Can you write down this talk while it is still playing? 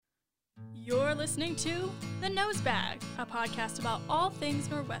You're listening to The Nosebag, a podcast about all things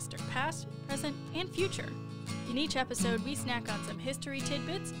Nor'western, past, present, and future. In each episode, we snack on some history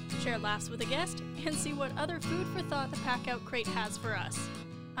tidbits, share laughs with a guest, and see what other food for thought the Pack-Out Crate has for us.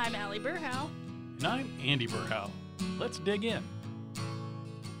 I'm Allie Burhow. And I'm Andy Burhow. Let's dig in.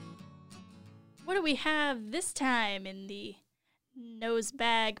 What do we have this time in the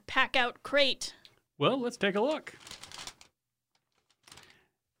Nosebag Pack-Out Crate? Well, let's take a look.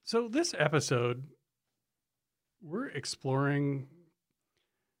 So this episode, we're exploring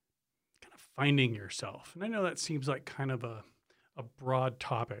kind of finding yourself. And I know that seems like kind of a broad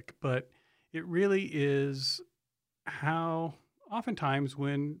topic, but it really is how oftentimes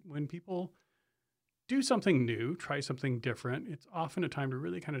when people do something new, try something different, it's often a time to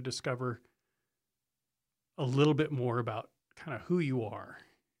really kind of discover a little bit more about kind of who you are.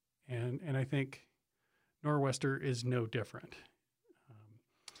 And I think Nor'wester is no different.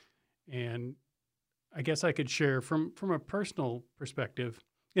 And I guess I could share from a personal perspective,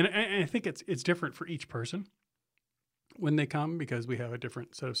 and I think it's different for each person when they come because we have a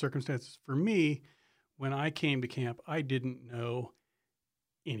different set of circumstances. For me, when I came to camp, I didn't know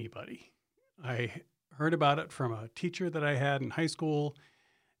anybody. I heard about it from a teacher that I had in high school,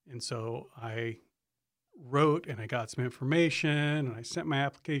 and so I wrote and I got some information and I sent my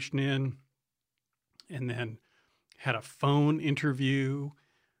application in and then had a phone interview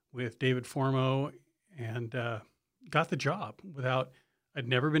with David Formo and got the job I'd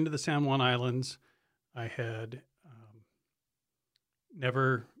never been to the San Juan Islands. I had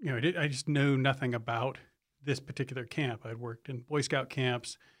never, I just knew nothing about this particular camp. I'd worked in Boy Scout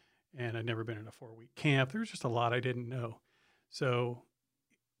camps and I'd never been in a 4-week camp. There was just a lot I didn't know. So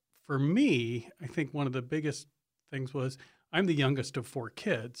for me, I think one of the biggest things was I'm the youngest of 4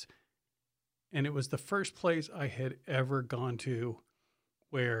 kids. And it was the first place I had ever gone to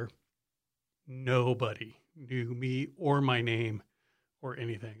where nobody knew me or my name or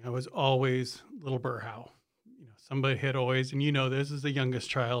anything. I was always little Burhow. Somebody had always, and this is the youngest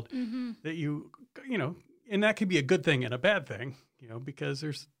child that and that could be a good thing and a bad thing, because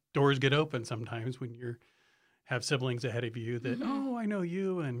there's doors get open sometimes when you have siblings ahead of you that, oh, I know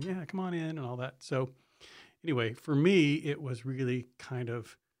you and yeah, come on in and all that. So anyway, for me, it was really kind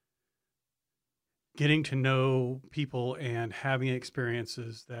of getting to know people and having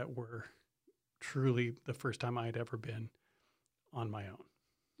experiences that were truly the first time I'd ever been on my own.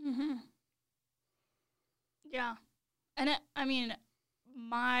 Mm-hmm. Yeah. And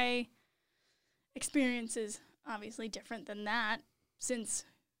my experience is obviously different than that since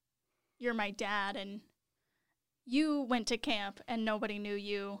you're my dad and you went to camp and nobody knew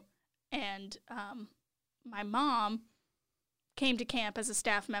you. And my mom came to camp as a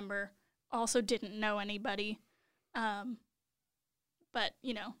staff member, also didn't know anybody. But,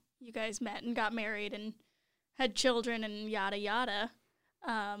 you guys met and got married and had children and yada, yada.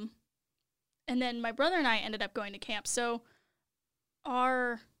 And then my brother and I ended up going to camp. So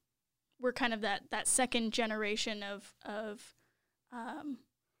we're kind of that second generation of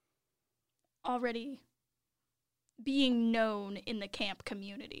already being known in the camp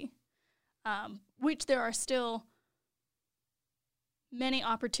community, which there are still many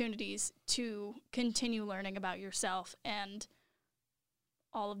opportunities to continue learning about yourself and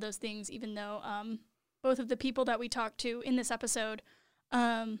all of those things, even though both of the people that we talked to in this episode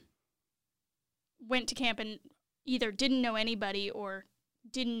went to camp and either didn't know anybody or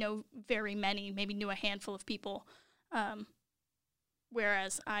didn't know very many, maybe knew a handful of people,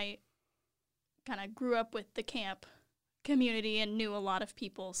 whereas I kind of grew up with the camp community and knew a lot of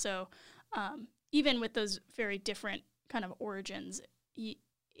people. So even with those very different kind of origins,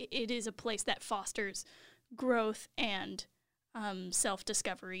 it is a place that fosters growth and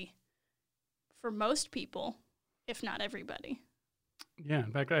self-discovery for most people, if not everybody. Yeah,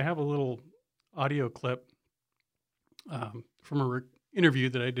 in fact, I have a little audio clip from an interview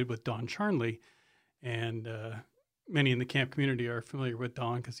that I did with Donn Charnley, and many in the camp community are familiar with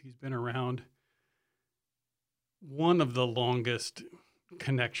Donn because he's been around one of the longest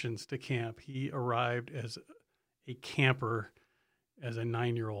connections to camp. He arrived as a camper as a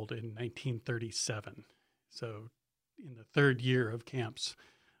 9-year-old in 1937. So in the 3rd year of camp's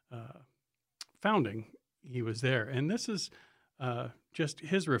founding, he was there. And this is just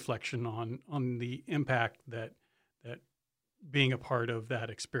his reflection on the impact that being a part of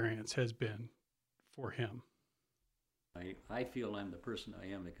that experience has been for him. I feel I'm the person I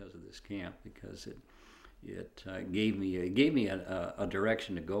am because of this camp, because it gave me a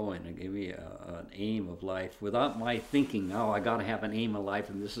direction to go in. It gave me an aim of life without my thinking, I got to have an aim of life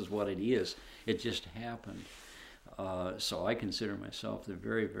and this is what it is. It just happened. So I consider myself the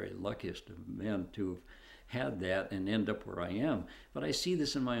very, very luckiest of men to have had that and end up where I am. But I see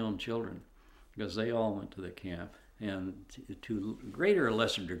this in my own children because they all went to the camp. And to greater or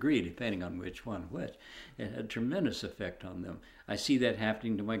lesser degree, depending on which, it had a tremendous effect on them. I see that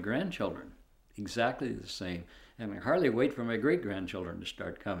happening to my grandchildren, exactly the same. And I hardly wait for my great-grandchildren to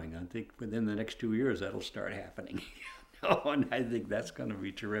start coming. I think within the next 2 years that'll start happening. And I think that's going to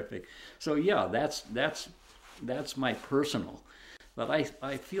be terrific. So yeah, that's my personal. But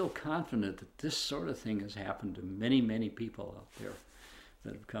I feel confident that this sort of thing has happened to many, many people out there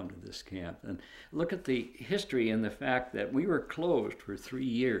that have come to this camp. And look at the history and the fact that we were closed for 3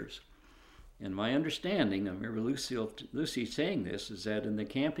 years. And my understanding, I remember Lucy saying this, is that in the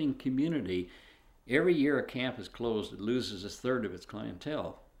camping community, every year a camp is closed, it loses a third of its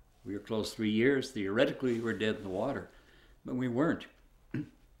clientele. We were closed 3 years. Theoretically, we were dead in the water, but we weren't.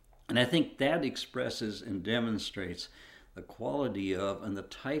 And I think that expresses and demonstrates the quality of and the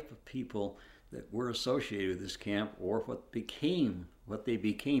type of people that were associated with this camp, or what they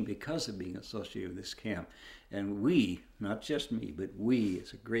became because of being associated with this camp. And we, not just me, but we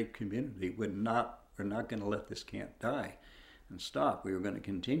as a great community we're not going to let this camp die and stop. We were going to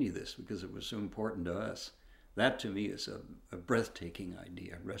continue this because it was so important to us. That to me is a breathtaking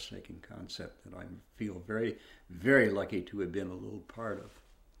idea, a breathtaking concept that I feel very, very lucky to have been a little part of.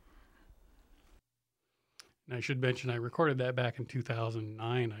 And I should mention I recorded that back in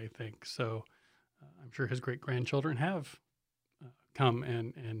 2009, I think. So I'm sure his great-grandchildren have come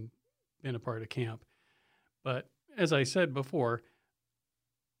and been a part of camp. But as I said before,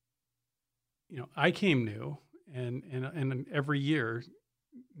 I came new, and every year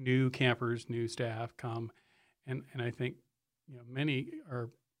new campers, new staff come, and I think many are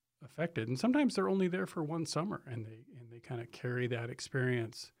affected, and sometimes they're only there for one summer, and they kind of carry that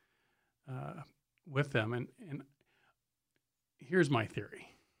experience with them. And here's my theory: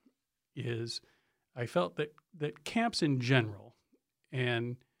 is I felt that camps in general,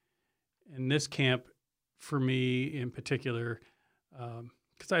 and this camp for me in particular,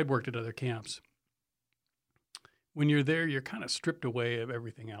 because I'd worked at other camps, when you're there, you're kind of stripped away of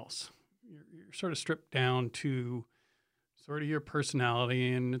everything else. You're sort of stripped down to sort of your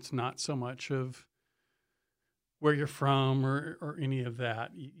personality, and it's not so much of where you're from or any of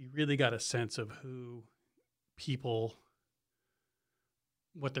that. You really got a sense of who people,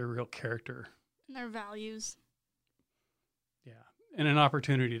 what their real character and their values. Yeah. And an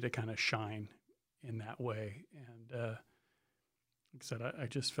opportunity to kind of shine in that way. And like I said, I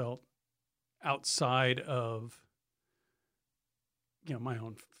just felt outside of, my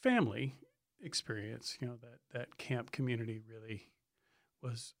own family experience, that camp community really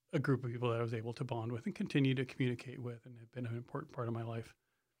was a group of people that I was able to bond with and continue to communicate with, and have been an important part of my life,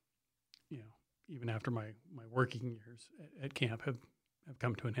 even after my working years at camp have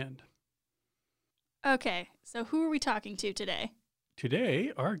come to an end. Okay, so who are we talking to today?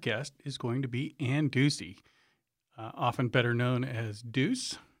 Today, our guest is going to be Ann Ducey, often better known as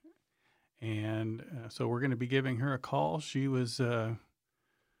Deuce. And so we're going to be giving her a call. She was a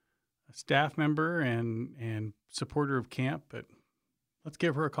staff member and supporter of camp, but let's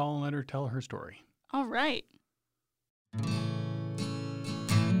give her a call and let her tell her story. All right.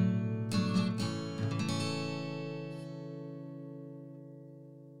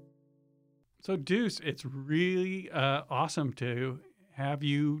 So Deuce, it's really awesome to have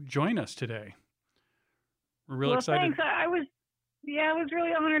you join us today. We're really excited. Thanks. I was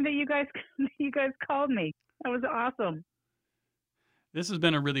really honored that you guys called me. That was awesome. This has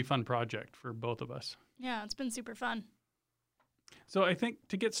been a really fun project for both of us. Yeah, it's been super fun. So I think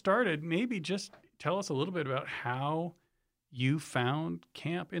to get started, maybe just tell us a little bit about how you found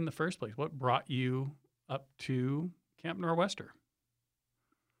camp in the first place. What brought you up to Camp Nor'Wester?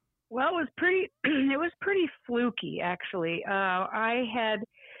 Well, it was pretty fluky, actually. I had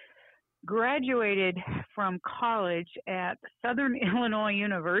graduated from college at Southern Illinois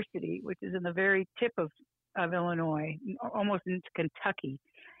University, which is in the very tip of Illinois, almost into Kentucky.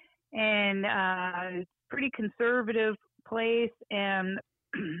 And it's a pretty conservative place, and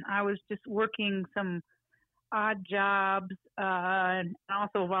I was just working some odd jobs and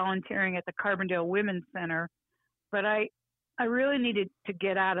also volunteering at the Carbondale Women's Center. But I really needed to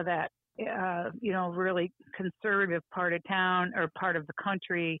get out of that, really conservative part of town or part of the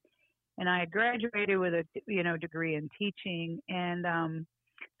country. And I had graduated with a, degree in teaching. And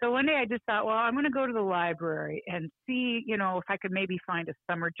so one day I just thought, well, I'm going to go to the library and see, if I could maybe find a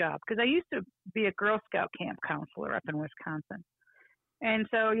summer job. Because I used to be a Girl Scout camp counselor up in Wisconsin. And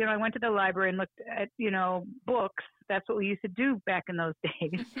so, I went to the library and looked at, books. That's what we used to do back in those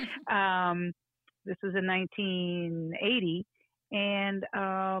days. This was in 1980, and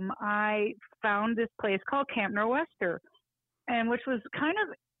I found this place called Camp Nor'Wester, and which was kind of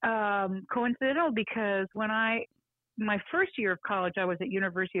coincidental because my first year of college, I was at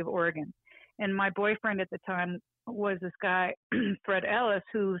University of Oregon, and my boyfriend at the time was this guy, Fred Ellis,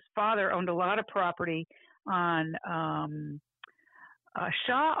 whose father owned a lot of property on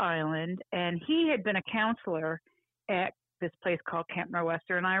Shaw Island, and he had been a counselor at this place called Camp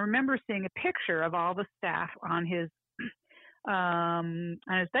Nor'Wester. And I remember seeing a picture of all the staff on his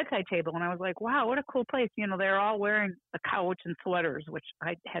bedside table, and I was like, wow, what a cool place. You know, they're all wearing a couch and sweaters, which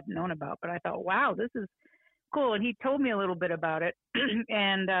I hadn't known about, but I thought, wow, this is cool. And he told me a little bit about it.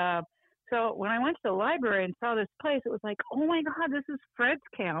 And so when I went to the library and saw this place, it was like, oh my God, this is Fred's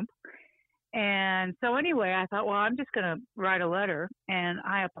camp. And so anyway, I thought, well, I'm just going to write a letter. And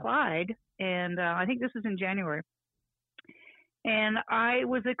I applied, and I think this was in January. And I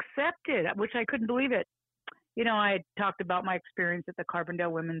was accepted, which I couldn't believe it. You know, I had talked about my experience at the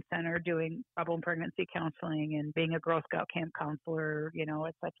Carbondale Women's Center doing trouble and pregnancy counseling and being a Girl Scout camp counselor, you know,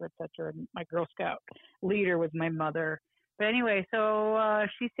 et cetera, et cetera. And my Girl Scout leader was my mother. But anyway, so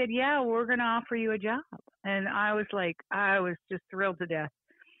she said, yeah, we're going to offer you a job. And I was just thrilled to death.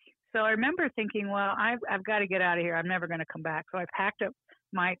 So I remember thinking, well, I've got to get out of here. I'm never going to come back. So I packed up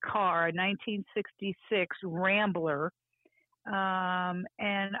my car, a 1966 Rambler, and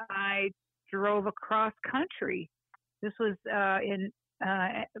I drove across country. This was in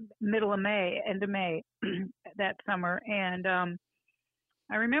end of May that summer. And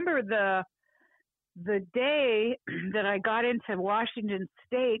I remember the day that I got into Washington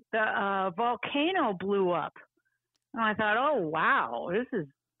State, the volcano blew up. And I thought, oh, wow, this is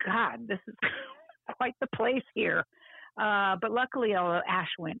quite the place here. But luckily, all the ash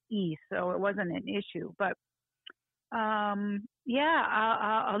went east, so it wasn't an issue. But I'll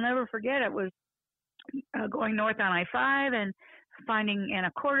never forget. It was going north on I-5 and finding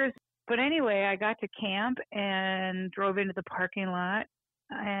Anacortes. But anyway, I got to camp and drove into the parking lot.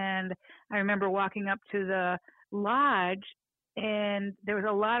 And I remember walking up to the lodge, and there was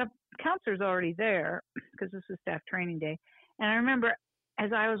a lot of counselors already there because this was staff training day. And I remember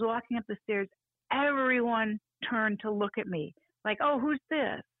as I was walking up the stairs, everyone turned to look at me like, oh, who's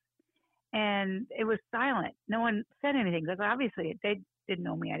this? And it was silent. No one said anything because obviously they didn't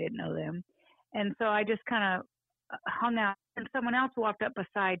know me. I didn't know them. And so I just kind of hung out, and someone else walked up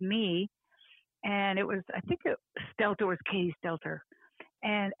beside me, and it was, I think Stelter was Katie Stelter.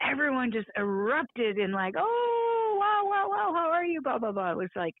 And everyone just erupted in like, oh, wow, how are you? Blah, blah, blah. It was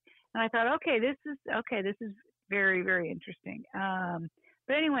like, and I thought, okay, this is very, very interesting.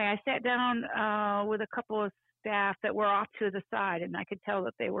 But anyway, I sat down with a couple of staff that were off to the side, and I could tell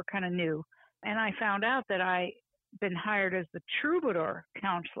that they were kind of new. And I found out that I'd been hired as the troubadour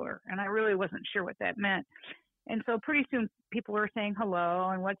counselor, and I really wasn't sure what that meant. And so pretty soon people were saying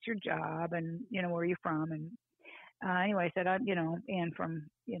hello and what's your job and, you know, where are you from? And anyway, I said, I'm, Ann from,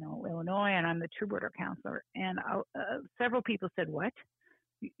 Illinois, and I'm the troubadour counselor. And several people said, what?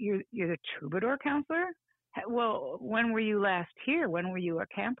 You're the troubadour counselor? Well, when were you last here? When were you a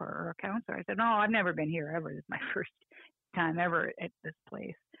camper or a counselor? I said, no, I've never been here ever. This is my first time ever at this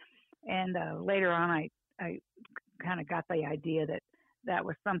place. And later on, I kind of got the idea that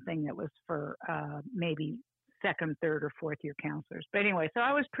was something that was for maybe second, third, or fourth year counselors. But anyway, so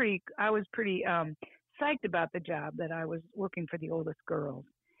I was pretty psyched about the job, that I was working for the oldest girls.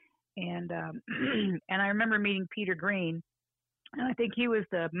 And and I remember meeting Peter Green, and I think he was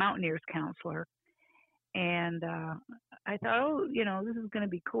the Mountaineers counselor. And I thought, oh, this is going to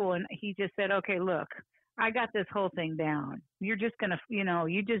be cool. And he just said, okay, look, I got this whole thing down. You're just going to,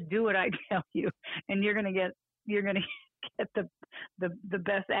 you just do what I tell you, and you're going to get the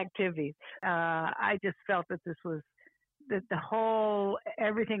best activities. I just felt that this was, that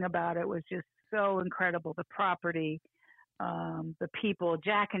everything about it was just so incredible. The property, the people,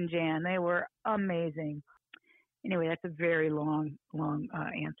 Jack and Jan, they were amazing. Anyway, that's a very long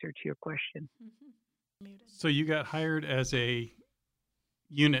answer to your question. So you got hired as a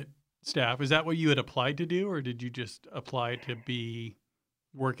unit staff. Is that what you had applied to do, or did you just apply to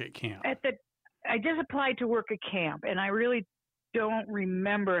work at camp? I just applied to work at camp, and I really don't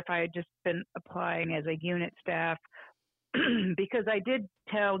remember if I had just been applying as a unit staff because I did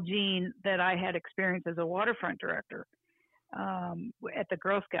tell Jean that I had experience as a waterfront director at the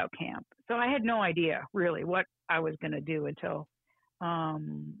Girl Scout camp. So I had no idea really what I was going to do until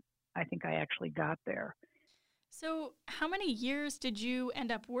I think I actually got there. So how many years did you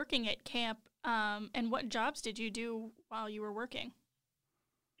end up working at camp, and what jobs did you do while you were working?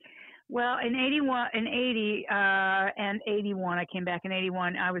 Well, in 81, in 80, and 81, I came back in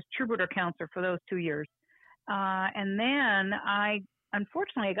 81. I was troubadour counselor for those 2 years. And then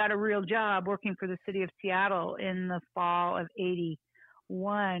unfortunately, I got a real job working for the city of Seattle in the fall of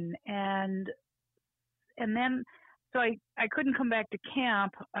 81. And then, so I couldn't come back to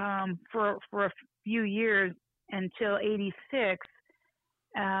camp, for a few years until 86.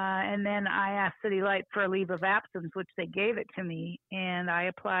 And then I asked City Light for a leave of absence, which they gave it to me. And I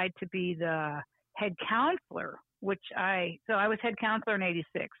applied to be the head counselor, so I was head counselor in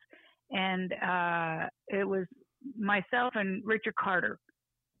 86. And it was myself and Richard Carter.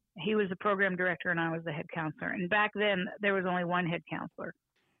 He was the program director and I was the head counselor. And back then there was only one head counselor.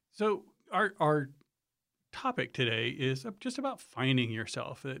 So our topic today is just about finding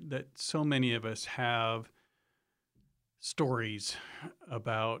yourself, that so many of us have stories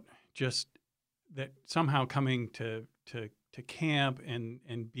about just that somehow coming to camp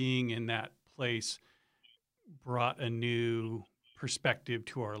and being in that place brought a new perspective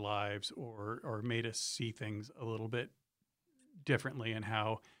to our lives or made us see things a little bit differently, and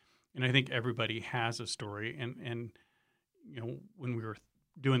I think everybody has a story. And when we were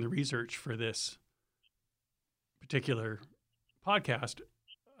doing the research for this particular podcast,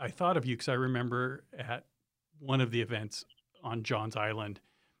 I thought of you because I remember at one of the events on John's Island,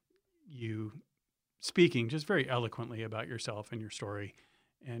 you speaking just very eloquently about yourself and your story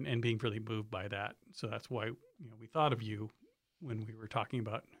and being really moved by that. So that's why we thought of you when we were talking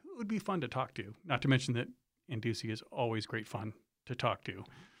about who would be fun to talk to, not to mention that in Ducey is always great fun to talk to.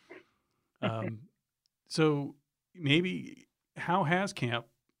 So maybe how has camp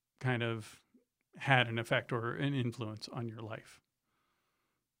kind of had an effect or an influence on your life?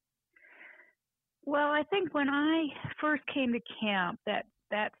 Well, I think when I first came to camp that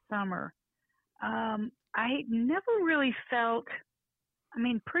summer, I never really felt,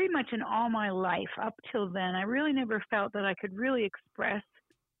 pretty much in all my life up till then, I really never felt that I could really express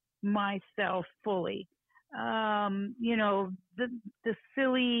myself fully. The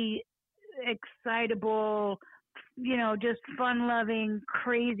silly, excitable, just fun-loving,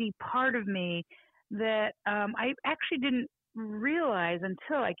 crazy part of me that I actually didn't realize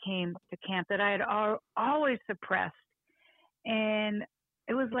until I came to camp that I had always suppressed. And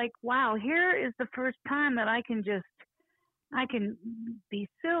it was like, wow, here is the first time that I can be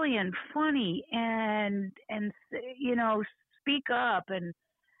silly and funny and speak up and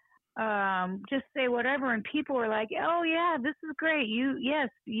just say whatever. And people were like, oh yeah, this is great.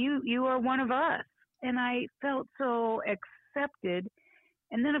 You are one of us. And I felt so accepted.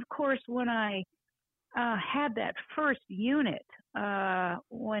 And then of course, when I had that first unit,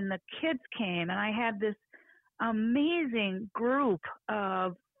 when the kids came, and I had this amazing group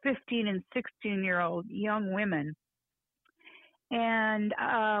of 15 and 16-year-old young women. And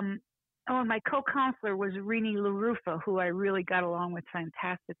my co-counselor was Rini LaRufa, who I really got along with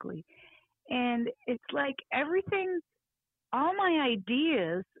fantastically. And it's like everything, all my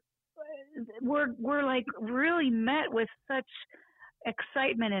ideas were like really met with such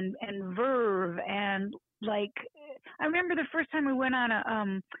excitement and verve. And like, I remember the first time we went on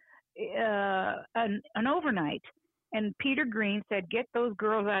an overnight, and Peter Green said, get those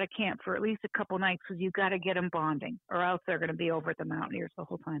girls out of camp for at least a couple nights because you got to get them bonding or else they're going to be over at the Mountaineers the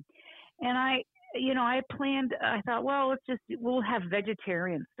whole time. And I planned, I thought, well, we'll have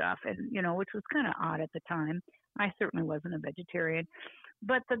vegetarian stuff, and, which was kind of odd at the time. I certainly wasn't a vegetarian,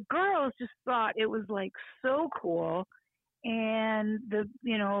 but the girls just thought it was like so cool. And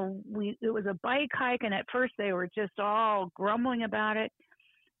it was a bike hike, and at first they were just all grumbling about it.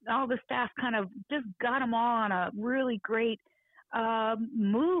 All the staff kind of just got them all on a really great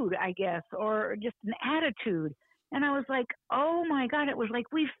mood, I guess, or just an attitude. And I was like, oh my God, it was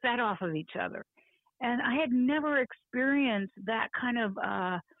like we fed off of each other. And I had never experienced that kind of,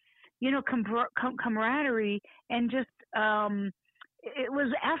 camaraderie, and just, it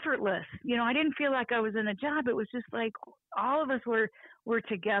was effortless. I didn't feel like I was in a job. It was just like all of us were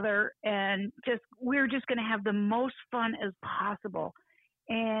together, and we were just going to have the most fun as possible.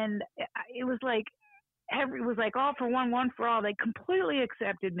 And it was like all for one for all. They completely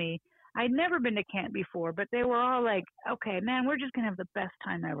accepted me. I'd never been to camp before, but they were all like, okay, man, we're just going to have the best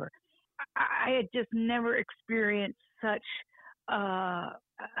time ever. I had just never experienced such, I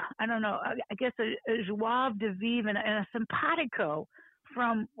don't know, I guess a joie de vivre and a simpatico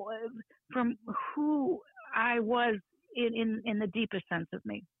from who I was in the deepest sense of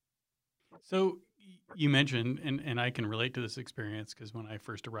me. So you mentioned, and I can relate to this experience because when I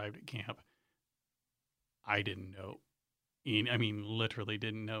first arrived at camp, I didn't know, literally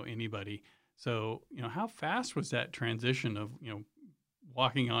didn't know anybody. So, how fast was that transition of,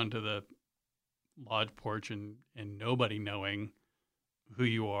 walking onto the lodge porch and nobody knowing who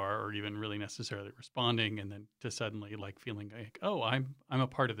you are or even really necessarily responding, and then to suddenly like feeling like, oh, I'm a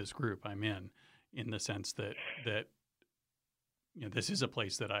part of this group. I'm in the sense that this is a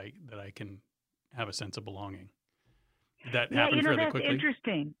place that I can have a sense of belonging. Did that happen fairly quickly? That's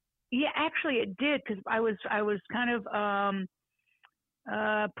interesting. Yeah, actually it did, because I was kind of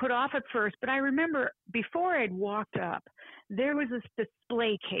put off at first, but I remember before I'd walked up, there was this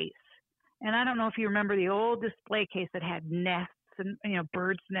display case. And I don't know if you remember the old display case that had nests and,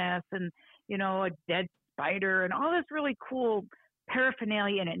 birds' nests and, a dead spider and all this really cool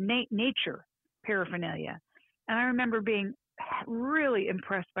paraphernalia in it, nature paraphernalia. And I remember being really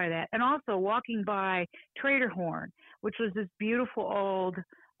impressed by that. And also walking by Trader Horn, which was this beautiful old,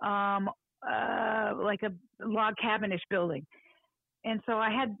 like a log cabinish building. And so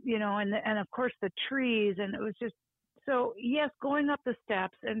I had, and of course the trees, and it was just, so yes, going up the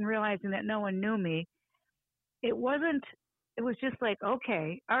steps and realizing that no one knew me, it was just like,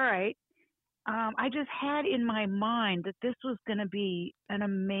 okay, all right. I just had in my mind that this was going to be an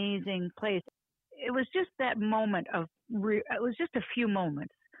amazing place. It was just that moment of, it was just a few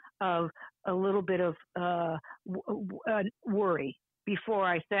moments of a little bit of worry before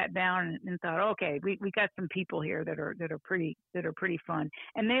I sat down and thought, okay, we got some people here that are pretty fun,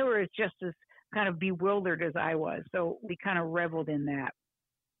 and they were just as kind of bewildered as I was, so we kind of reveled in that.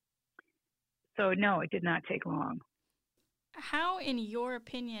 So no, it did not take long. How, in your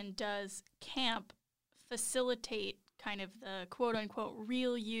opinion, does camp facilitate kind of the quote-unquote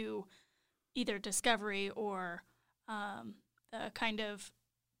real you, either discovery or the kind of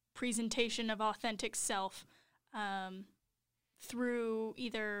presentation of authentic self through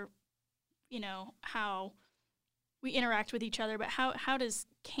either, how we interact with each other, but how does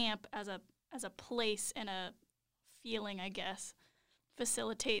camp as a place and a feeling, I guess,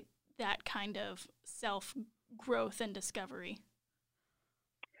 facilitate that kind of self-growth and discovery?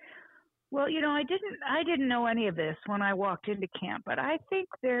 Well, I didn't know any of this when I walked into camp, but I think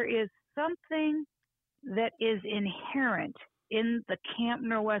there is something that is inherent in the Camp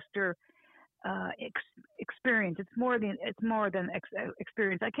Nor'Wester experience. It's more than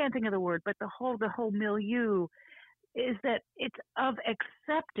experience. I can't think of the word, but the whole milieu is that it's of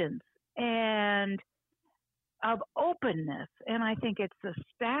acceptance and of openness. And I think it's the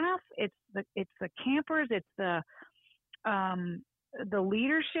staff, it's the campers, it's the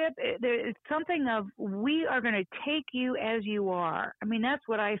leadership. It's something of, we are going to take you as you are. I mean, that's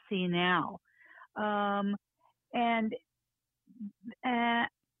what I see now. And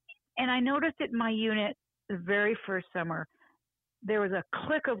I noticed it in my unit the very first summer. There was a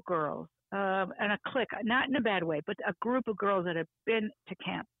clique of girls, and a clique, not in a bad way, but a group of girls that had been to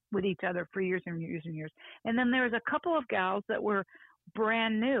camp with each other for years and years and years. And then there was a couple of gals that were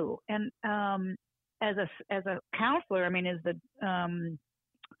brand new. And as a counselor, as the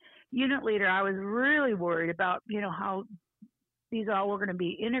unit leader, I was really worried about, how these all were going to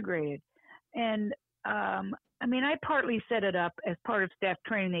be integrated. And I partly set it up as part of staff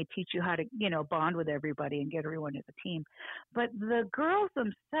training. They teach you how to, bond with everybody and get everyone as a team. But the girls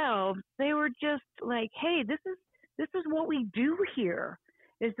themselves, they were just like, hey, this is what we do here,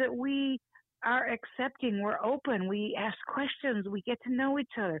 is that we are accepting, we're open, we ask questions, we get to know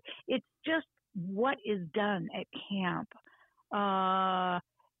each other. It's just what is done at camp.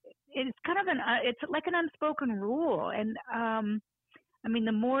 It's kind of it's like an unspoken rule. And,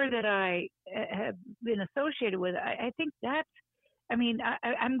 the more that I have been associated with, I think that's,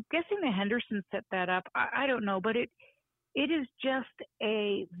 I'm guessing the Hendersons set that up. I don't know, but it is just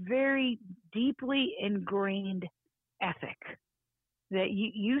a very deeply ingrained ethic that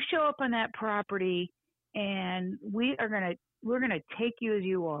you show up on that property, and we're going to take you as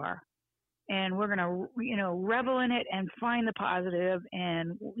you are, and we're going to, revel in it and find the positive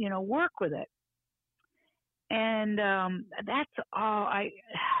and, work with it. And that's all I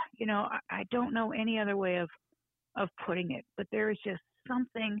don't know any other way of putting it, but there is just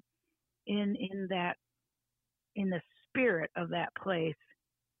something in the spirit of that place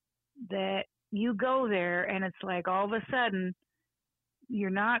that you go there, and it's like all of a sudden you're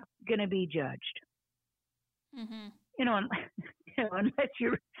not going to be judged. Mm-hmm. Unless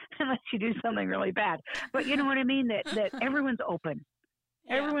you do something really bad. But you know what I mean? That everyone's open.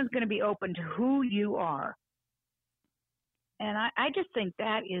 Yeah. Everyone's going to be open to who you are. And I just think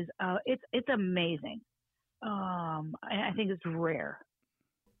that is it's amazing. I think it's rare.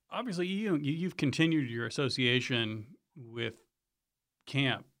 Obviously, you've continued your association with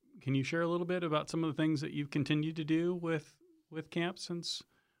camp. Can you share a little bit about some of the things that you've continued to do with camp since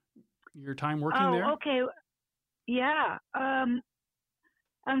your time working there? Oh, okay. Yeah.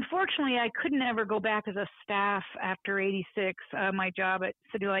 Unfortunately, I couldn't ever go back as a staff after '86. My job at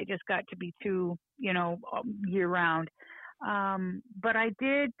City Light just got to be too, year round. But I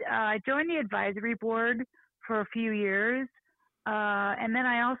did. I joined the advisory board for a few years, and then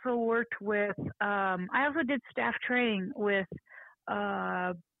I also worked with. I also did staff training with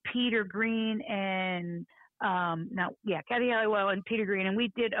Peter Green and Kathy Halliwell and Peter Green, and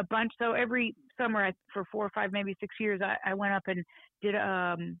we did a bunch. So every summer for 4 or 5, maybe 6 years, I went up and did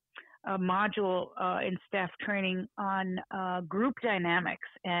a module in staff training on group dynamics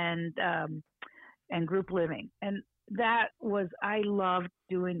and group living, and I loved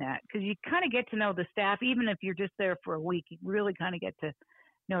doing that because you kind of get to know the staff, even if you're just there for a week. You really kind of get to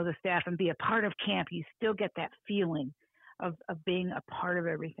know the staff and be a part of camp. You still get that feeling of being a part of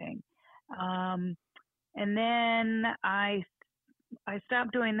everything. And then I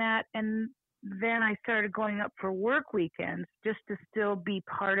stopped doing that, and then I started going up for work weekends just to still be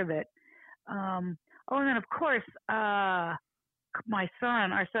part of it. And then of course, our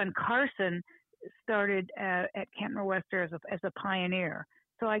son Carson, started at Camp Nor'Wester as a pioneer.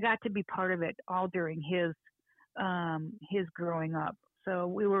 So I got to be part of it all during his growing up. So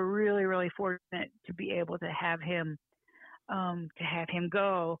we were really, really fortunate to be able to have him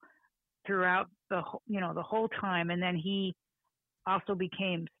go throughout the whole time, and then he also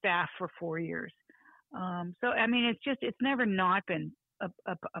became staff for 4 years. So I mean, it's never not been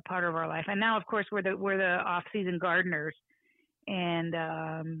a part of our life. And now, of course, we're the off-season gardeners, and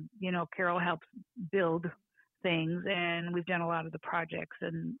Carol helps build things, and we've done a lot of the projects,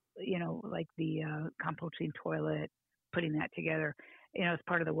 and like the composting toilet, putting that together, as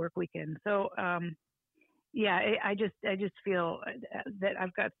part of the work weekend. So I just feel that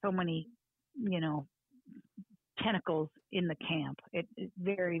I've got so many, tentacles in the camp. It's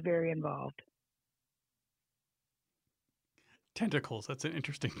very, very involved. Tentacles. That's an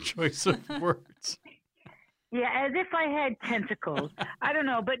interesting choice of words. Yeah, as if I had tentacles. I don't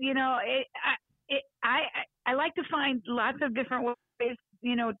know, but I like to find lots of different ways,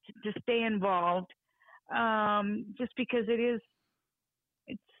 to stay involved. Just because it's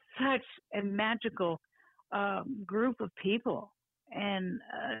such a magical group of people, and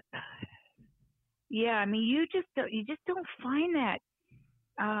I mean, you just don't find that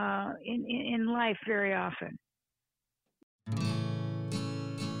in life very often.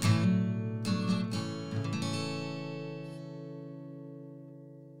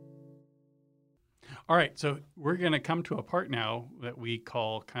 All right, so we're going to come to a part now that we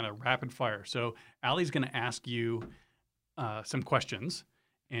call kind of rapid fire. So Allie's going to ask you some questions,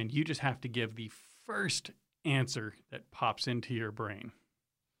 and you just have to give the first answer that pops into your brain.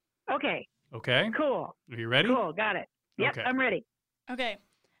 Okay. Okay? Cool. Are you ready? Cool, got it. Yep, Okay. I'm ready. Okay.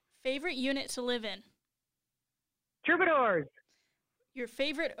 Favorite unit to live in? Troubadours. Your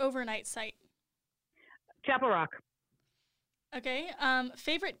favorite overnight site? Chapel Rock. Okay.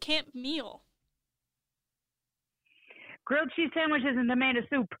 Favorite camp meal? Grilled cheese sandwiches and tomato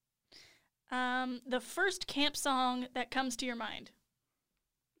soup. The first camp song that comes to your mind?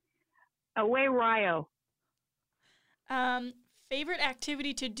 Away Rio. Favorite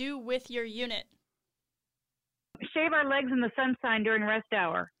activity to do with your unit? Shave our legs in the sunshine during rest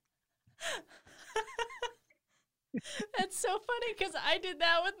hour. That's so funny because I did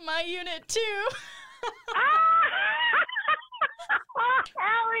that with my unit too.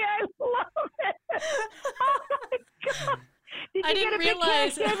 Allie, I love it. Oh my God. Did you get a big can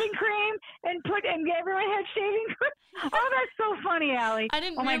of shaving cream and everyone had shaving cream? Oh, that's so funny, Allie. I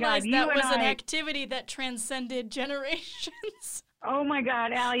didn't realize that was an activity that transcended generations. Oh my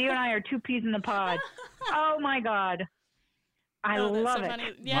God, Allie, you and I are two peas in the pod. Oh my God. I love so it.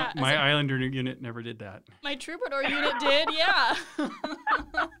 Funny. Yeah, my Islander unit never did that. My Troubadour unit did, yeah.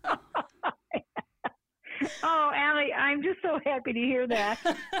 Oh, Allie, I'm just so happy to hear that.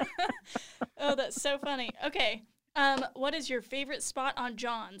 Oh, that's so funny. Okay. What is your favorite spot on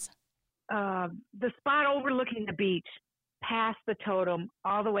John's? The spot overlooking the beach, past the totem,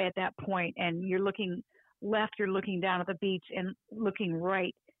 all the way at that point, and you're looking left, you're looking down at the beach, and looking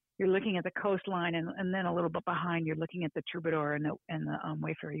right, you're looking at the coastline, and then a little bit behind, you're looking at the Troubadour and the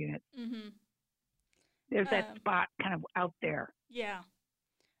Wayfarer unit. Mm-hmm. There's that spot kind of out there. Yeah.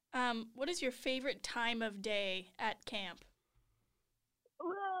 What is your favorite time of day at camp?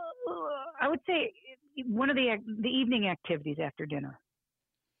 I would say one of the evening activities after dinner.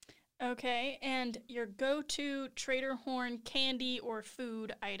 Okay, and your go-to Trader Horn candy or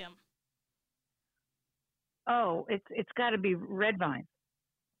food item? Oh, it's got to be red vine.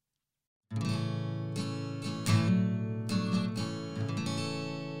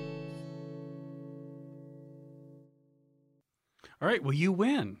 All right. Well, you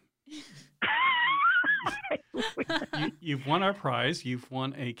win. You've won our prize. You've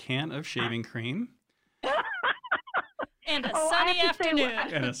won a can of shaving cream. And a sunny afternoon.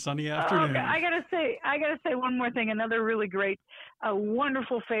 And a sunny afternoon. I gotta say one more thing. Another really great,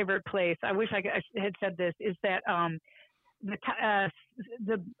 wonderful favorite place. I wish I had said this. Is that the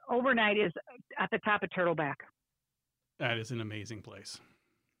overnight is at the top of Turtleback. That is an amazing place.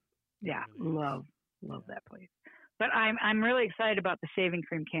 Yeah, really love that place. But I'm really excited about the shaving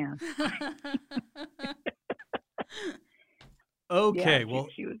cream can. Okay, yeah, well,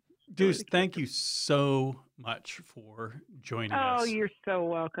 she was Duce, really thank you so much for joining us. Oh, you're so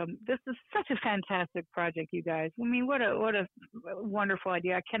welcome. This is such a fantastic project, you guys. I mean, what a wonderful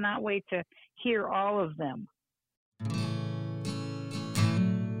idea. I cannot wait to hear all of them.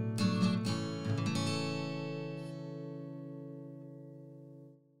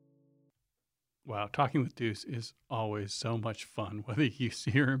 Wow, talking with Duce is always so much fun, whether you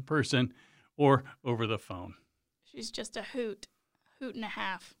see her in person or over the phone. She's just a hoot and a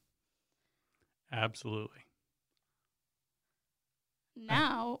half. Absolutely.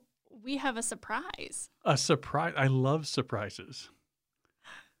 Now we have a surprise. A surprise. I love surprises.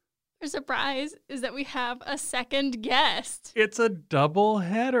 Our surprise is that we have a second guest. It's a double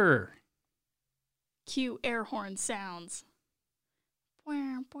header. Cue air horn sounds.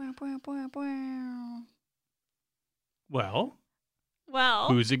 Well,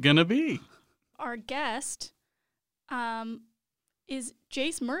 who's it going to be? Our guest is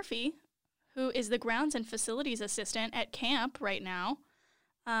Jase Murphy, who is the grounds and facilities assistant at camp right now.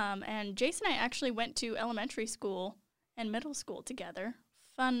 And Jase and I actually went to elementary school and middle school together.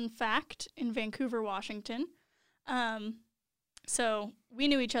 Fun fact, in Vancouver, Washington. So we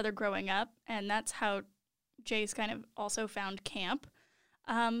knew each other growing up, and that's how Jase kind of also found camp.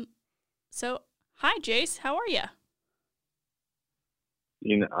 So, hi, Jase. How are you?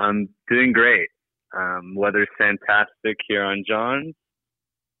 I'm doing great. Weather's fantastic here on John's.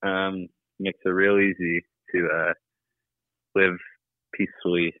 Makes it real easy to live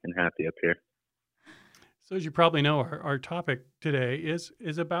peacefully and happy up here. So as you probably know, our topic today is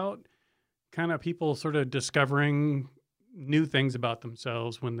about kind of people sort of discovering new things about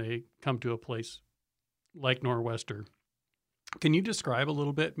themselves when they come to a place like Nor'Wester. Can you describe a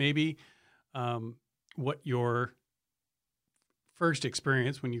little bit maybe what your first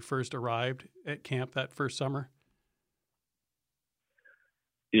experience when you first arrived at camp that first summer?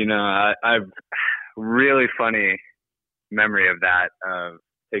 I've really funny memory of that, of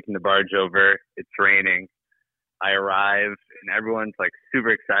taking the barge over. It's raining. I arrive and everyone's like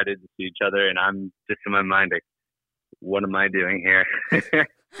super excited to see each other. And I'm just in my mind, like, what am I doing here?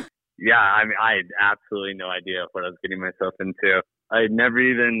 Yeah, I mean, I had absolutely no idea what I was getting myself into. I had never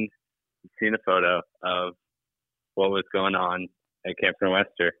even seen a photo of what was going on at Camp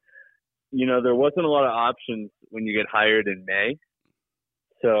Nor'Wester. There wasn't a lot of options when you get hired in May.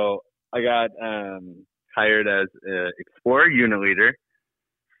 So I got hired as an Explorer unit leader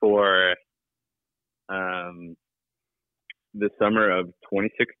for the summer of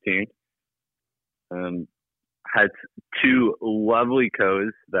 2016. Had two lovely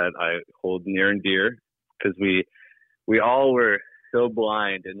co's that I hold near and dear, because we all were so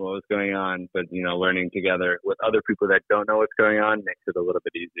blind in what was going on, but learning together with other people that don't know what's going on makes it a little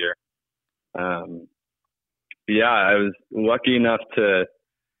bit easier. Yeah, I was lucky enough to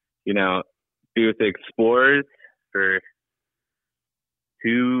be with the Explorers for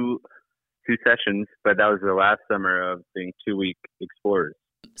two sessions, but that was the last summer of being 2-week Explorers.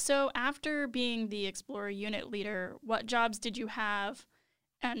 So after being the Explorer unit leader, what jobs did you have,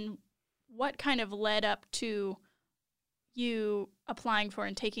 and what kind of led up to you applying for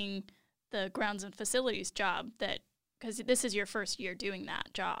and taking the grounds and facilities job, because this is your first year doing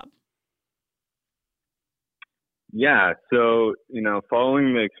that job? Yeah, so,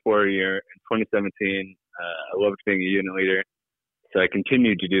 following the Explorer year in 2017, I loved being a unit leader, so I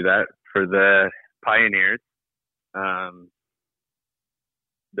continued to do that for the Pioneers.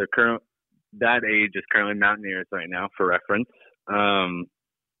 That age is currently Mountaineers right now, for reference.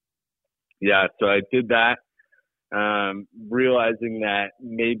 Yeah, so I did that, realizing that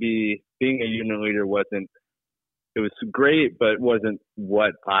maybe being a unit leader it was great, but wasn't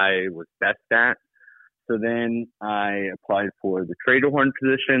what I was best at. So then I applied for the Trader Horn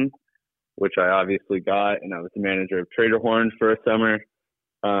position, which I obviously got, and I was the manager of Trader Horn for a summer.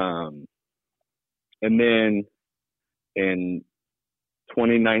 And then in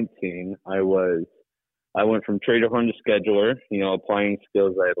 2019, I went from Trader Horn to scheduler, applying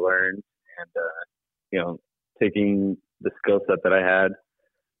skills I had learned and, taking the skill set that I had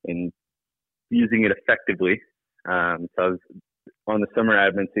and using it effectively. So I was on the summer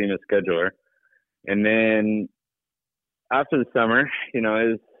admin team as scheduler. And then after the summer, it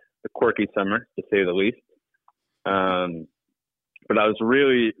was a quirky summer to say the least. But I was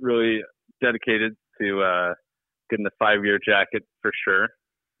really, really dedicated to getting the 5-year jacket for sure.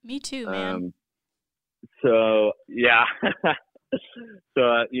 Me too, man. So yeah, so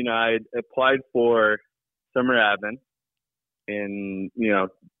I applied for summer admin, and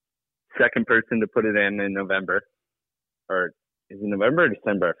second person to put it in November, or is it November or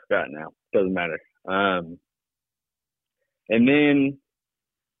December? I forgot now. Doesn't matter. And then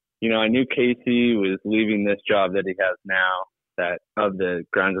I knew Casey was leaving this job that he has now, that of the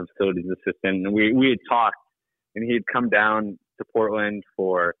grounds and facilities assistant, and we had talked, and he had come down to Portland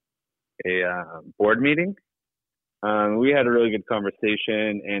for a board meeting. We had a really good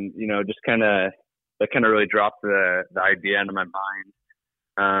conversation, and just that kind of really dropped the idea into my mind.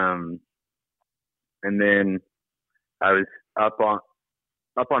 And then I was up on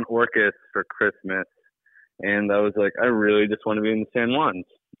Orcas for Christmas, and I was like, I really just want to be in the San Juans.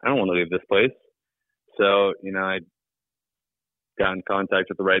 I don't want to leave this place. So I got in contact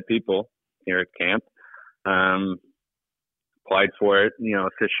with the right people here at camp. Applied for it,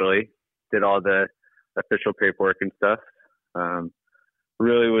 officially, did all the official paperwork and stuff.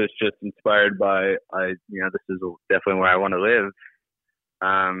 Really was just inspired by, this is definitely where I want to live.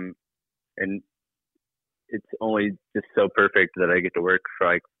 And it's only just so perfect that I get to work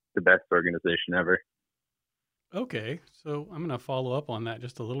for the best organization ever. Okay. So I'm going to follow up on that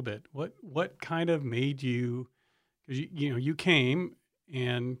just a little bit. What kind of made you, because you came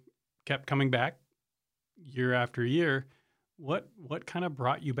and kept coming back year after year. What kind of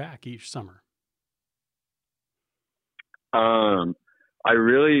brought you back each summer? I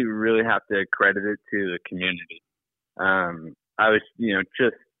really, really have to credit it to the community. I was,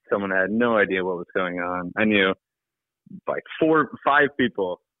 just someone that had no idea what was going on. I knew 4 or 5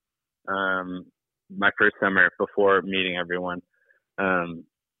 people my first summer before meeting everyone. And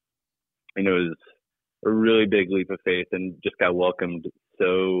it was a really big leap of faith, and just got welcomed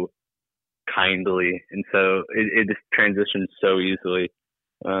so kindly, and so it just transitioned so easily.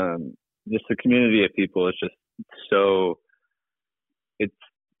 Just the community of people is just so, it's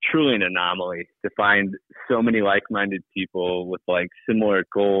truly an anomaly to find so many like-minded people with similar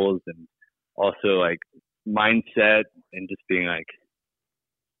goals, and also mindset, and just being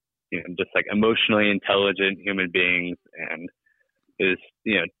emotionally intelligent human beings. And is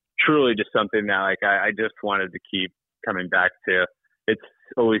truly just something that I just wanted to keep coming back to. It's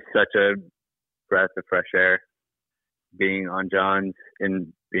always such a breath of fresh air being on John's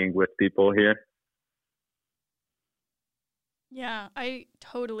and being with people here. Yeah, I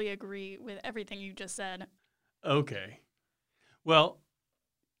totally agree with everything you just said. Okay. Well,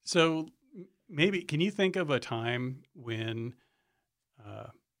 so maybe, can you think of a time when,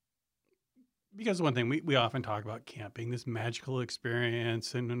 because one thing we often talk about camping, this magical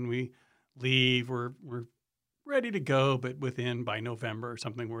experience, and when we leave, we're ready to go, but by November or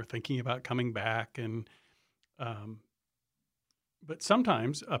something, we're thinking about coming back. And, but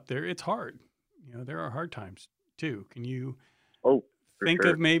sometimes up there, it's hard. There are hard times too. Can you think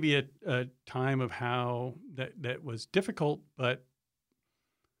of maybe a time of how that was difficult, but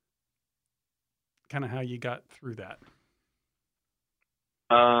kind of how you got through that?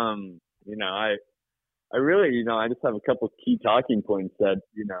 I really, I just have a couple of key talking points that,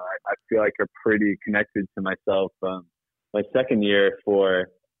 I feel like are pretty connected to myself. My second year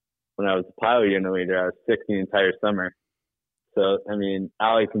when I was a pilot unit leader, I was sick the entire summer. So,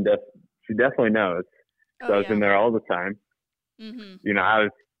 Allie she definitely knows. So I was in there all the time. Mm-hmm. I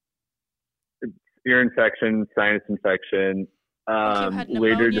was ear infection, sinus infection.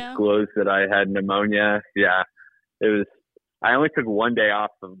 Later disclosed that I had pneumonia. Yeah, it was. I only took 1 day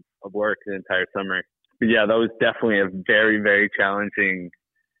off of work the entire summer. But yeah, that was definitely a very, very challenging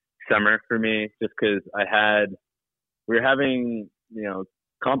summer for me, just because we were having,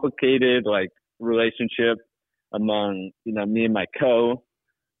 complicated relationship among, me and my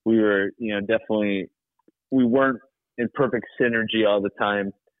we were, definitely, we weren't in perfect synergy all the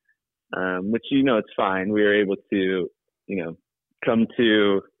time, which, it's fine. We were able to, come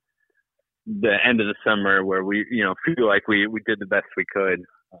to the end of the summer where we, feel like we did the best we could.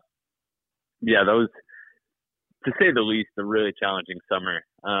 Yeah, that was, to say the least, a really challenging summer.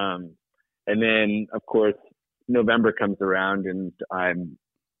 And then, of course, November comes around, and I'm,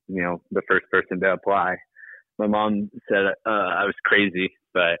 the first person to apply. My mom said I was crazy,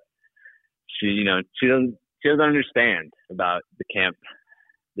 but she doesn't understand about the camp,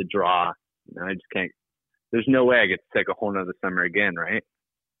 the draw. I just can't. There's no way I get to take a whole nother summer again, right?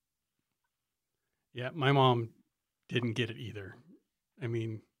 Yeah, my mom didn't get it either. I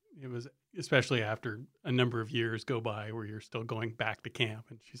mean, it was especially after a number of years go by where you're still going back to camp.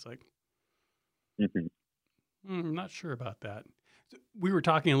 And she's like, I'm not sure about that. So we were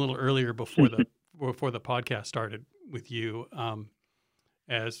talking a little earlier before the podcast started with you.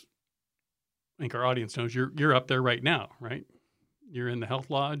 As I think our audience knows, you're up there right now, right? You're in the health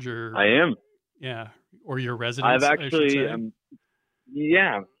lodge, or I am. Yeah, or your residence. I've actually,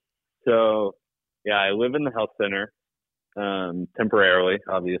 yeah. So, yeah, I live in the health center temporarily,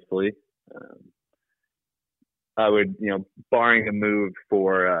 obviously. I would, barring a move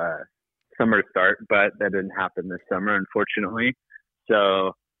for summer to start, but that didn't happen this summer, unfortunately.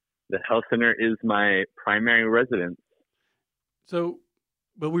 So the health center is my primary residence. So,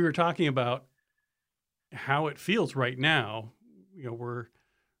 but we were talking about how it feels right now. We're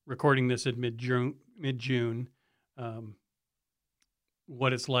recording this in mid-June.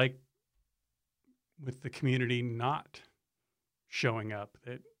 What it's like with the community not showing up.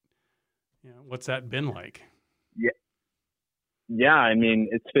 What's that been like? Yeah. I mean,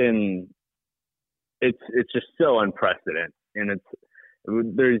 it's just so unprecedented, and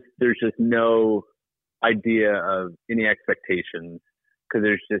there's just no idea of any expectations, because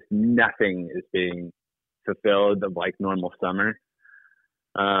there's just nothing is being fulfilled of like normal summer.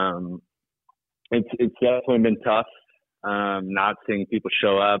 It's definitely been tough, not seeing people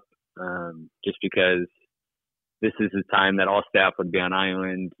show up, just because this is the time that all staff would be on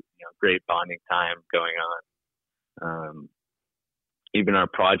island, great bonding time going on. Even our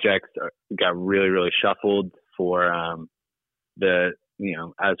projects got really, really shuffled for the,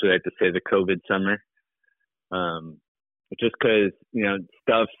 as we like to say, the COVID summer. Just because,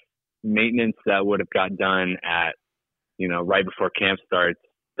 stuff, maintenance that would have got done at, right before camp starts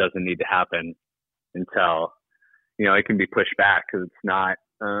doesn't need to happen until, it can be pushed back because it's not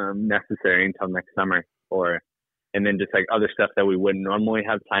necessary until next summer. And then just like other stuff that we wouldn't normally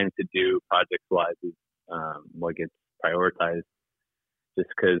have time to do project-wise, like it's prioritized just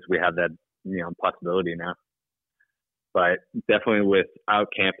because we have that, possibility now. But definitely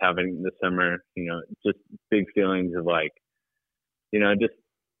without camp having this summer, just big feelings of like, it's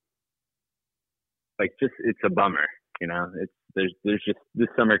a bummer, there's just, this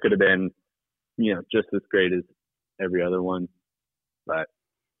summer could have been, just as great as every other one. But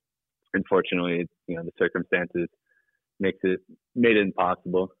unfortunately, the circumstances made it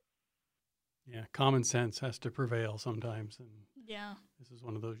impossible. Yeah. Common sense has to prevail sometimes. And yeah, this is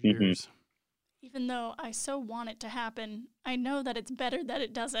one of those years. Even though I so want it to happen, I know that it's better that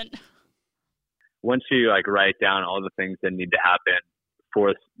it doesn't. Once you write down all the things that need to happen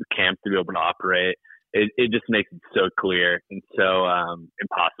for the camp to be able to operate, it just makes it so clear and so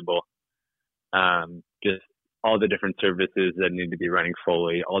impossible. Just all the different services that need to be running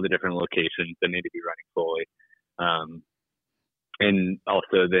fully, all the different locations that need to be running fully. And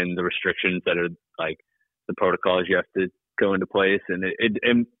also then the restrictions that are like the protocols you have to go into place, and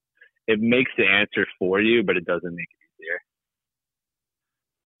it makes the answer for you, but it doesn't make it easier.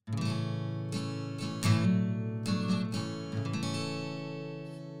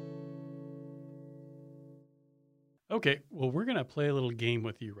 Okay, well, we're going to play a little game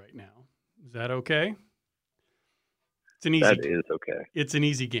with you right now. Is that okay? It's an easy. That is okay. It's an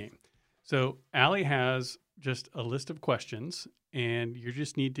easy game. So Allie has just a list of questions, and you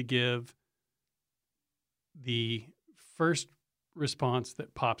just need to give the first response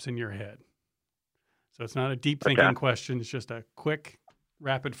that pops in your head. So it's not a deep thinking question. It's just a quick,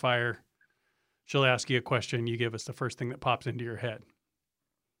 rapid fire. She'll ask you a question. You give us the first thing that pops into your head.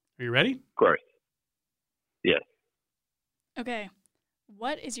 Are you ready? Of course. Yes. Okay.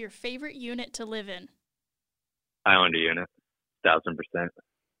 What is your favorite unit to live in? Islander unit. 1,000%.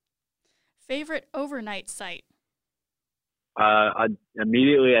 Favorite overnight site?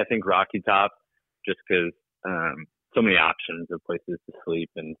 Immediately, I think Rocky Top, just because so many options of places to sleep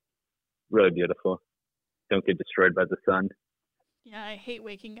and really beautiful. Don't get destroyed by the sun. Yeah, I hate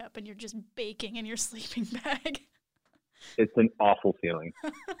waking up and you're just baking in your sleeping bag. It's an awful feeling.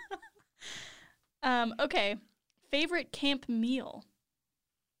 Okay. Favorite camp meal?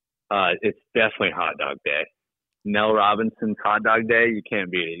 It's definitely hot dog day. Nell Robinson's hot dog day, you can't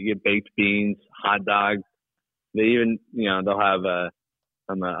beat it. You get baked beans, hot dogs. They even, they'll have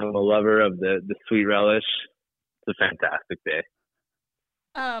I'm a lover of the sweet relish. It's a fantastic day.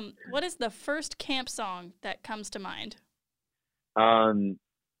 What is the first camp song that comes to mind?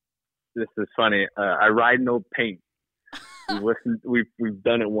 This is funny. I Ride No Paint. We've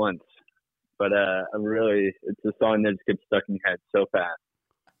done it once, but it's a song that just gets stuck in your head so fast.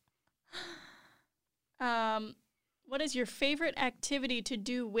 What is your favorite activity to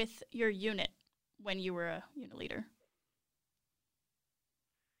do with your unit when you were a unit leader?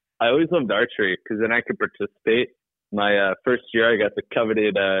 I always loved archery because then I could participate. My first year, I got the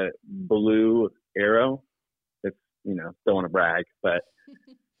coveted blue arrow. It's, don't want to brag, but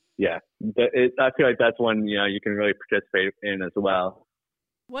yeah, I feel like that's one, you can really participate in as well.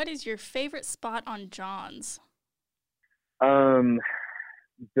 What is your favorite spot on John's?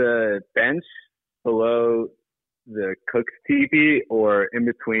 The bench below the cook's teepee, or in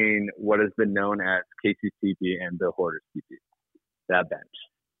between what has been known as Casey's teepee and Bill Horder's teepee. That bench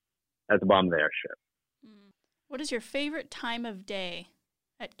at the bottom of the airship. What is your favorite time of day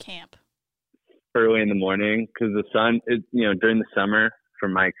at camp? Early in the morning, because the sun, during the summer,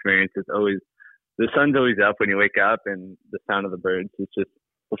 from my experience, the sun's always up when you wake up, and the sound of the birds is just,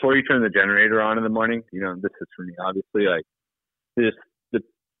 before you turn the generator on in the morning, this is for me, obviously, like, just the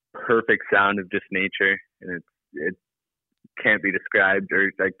perfect sound of just nature, and it can't be described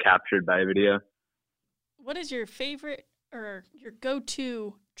or like captured by video. What is your favorite or your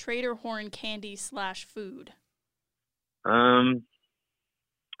go-to Trader Horn candy / food? I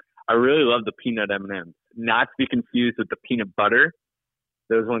really love the peanut M&Ms. Not to be confused with the peanut butter.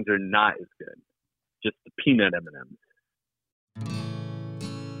 Those ones are not as good. Just the peanut M&Ms.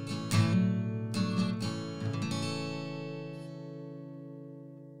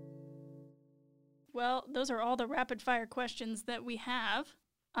 Well, those are all the rapid-fire questions that we have.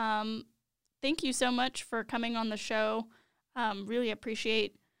 Thank you so much for coming on the show. Really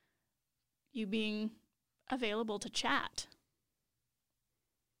appreciate you being available to chat.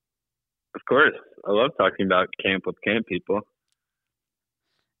 Of course. I love talking about camp with camp people.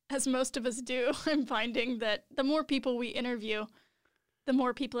 As most of us do, I'm finding that the more people we interview, the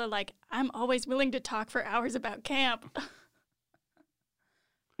more people are like, I'm always willing to talk for hours about camp.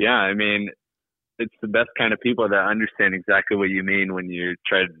 Yeah, I mean, it's the best kind of people that understand exactly what you mean when you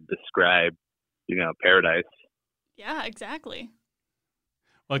try to describe, paradise. Yeah, exactly.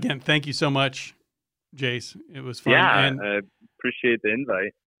 Well, again, thank you so much, Jase. It was fun. Yeah, and I appreciate the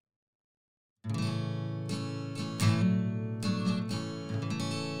invite.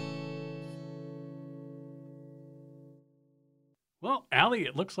 Well, Allie,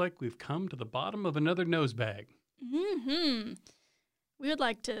 it looks like we've come to the bottom of another nose bag. Mm-hmm. We would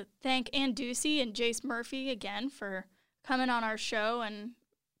like to thank Ann Ducey and Jase Murphy again for coming on our show and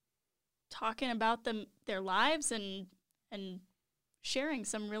talking about their lives and sharing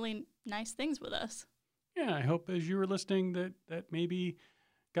some really nice things with us. Yeah, I hope as you were listening that maybe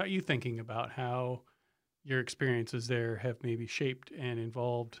got you thinking about how your experiences there have maybe shaped and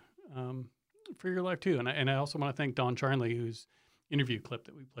involved for your life too. And I also want to thank Donn Charnley, whose interview clip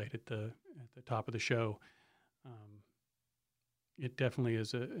that we played at the top of the show. It definitely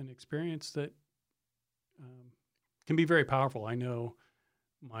is an experience that can be very powerful. I know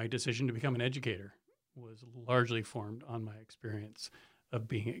my decision to become an educator was largely formed on my experience of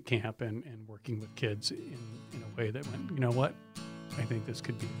being at camp and working with kids in a way that went, you know what, I think this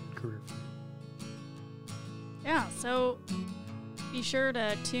could be a career for me. Yeah, so be sure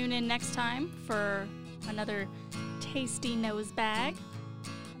to tune in next time for another tasty nose bag.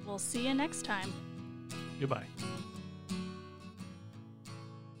 We'll see you next time. Goodbye.